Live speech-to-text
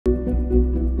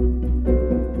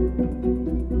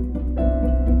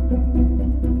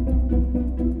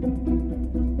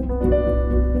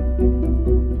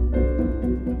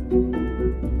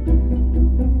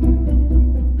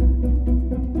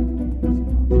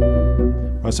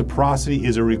Reciprocity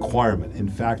is a requirement. In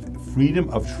fact, freedom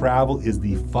of travel is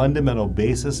the fundamental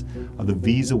basis of the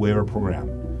visa-waiver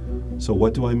program. So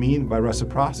what do I mean by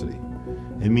reciprocity?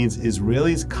 It means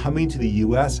Israelis coming to the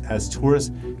U.S. as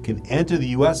tourists can enter the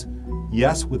U.S.,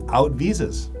 yes, without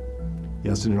visas.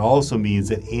 Yes, and it also means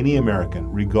that any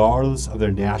American, regardless of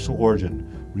their national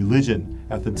origin, religion,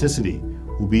 ethnicity,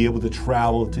 will be able to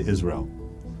travel to Israel.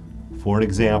 For an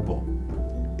example,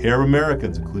 Arab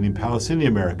Americans, including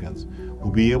Palestinian Americans,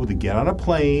 will be able to get on a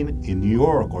plane in New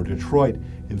York or Detroit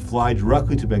and fly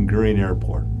directly to Ben Gurion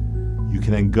Airport. You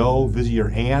can then go visit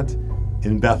your aunt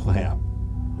in Bethlehem,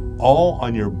 all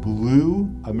on your blue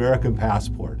American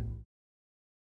passport.